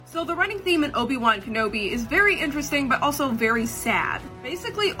So the running theme in Obi-Wan Kenobi is very interesting, but also very sad.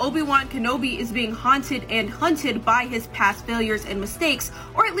 Basically, Obi-Wan Kenobi is being haunted and hunted by his past failures and mistakes,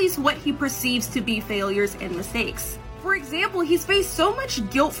 or at least what he perceives to be failures and mistakes. For example, he's faced so much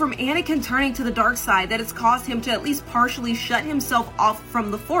guilt from Anakin turning to the dark side that it's caused him to at least partially shut himself off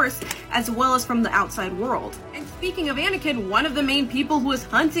from the Force, as well as from the outside world. And speaking of Anakin, one of the main people who is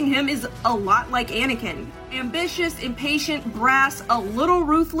hunting him is a lot like Anakin. Ambitious, impatient, brass, a little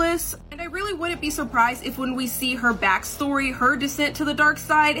ruthless, and I really wouldn't be surprised if when we see her backstory, her descent to the dark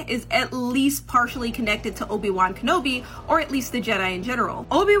side is at least partially connected to Obi-Wan Kenobi, or at least the Jedi in general.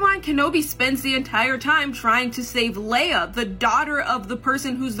 Obi-Wan Kenobi spends the entire time trying to save Leia, the daughter of the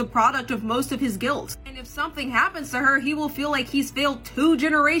person who's the product of most of his guilt. And if something happens to her, he will feel like he's failed 2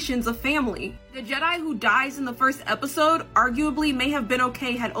 generations of family. The Jedi who dies in the first episode arguably may have been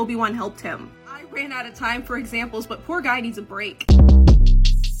okay had Obi-Wan helped him. I ran out of time for examples, but poor guy needs a break.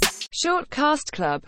 Short Cast Club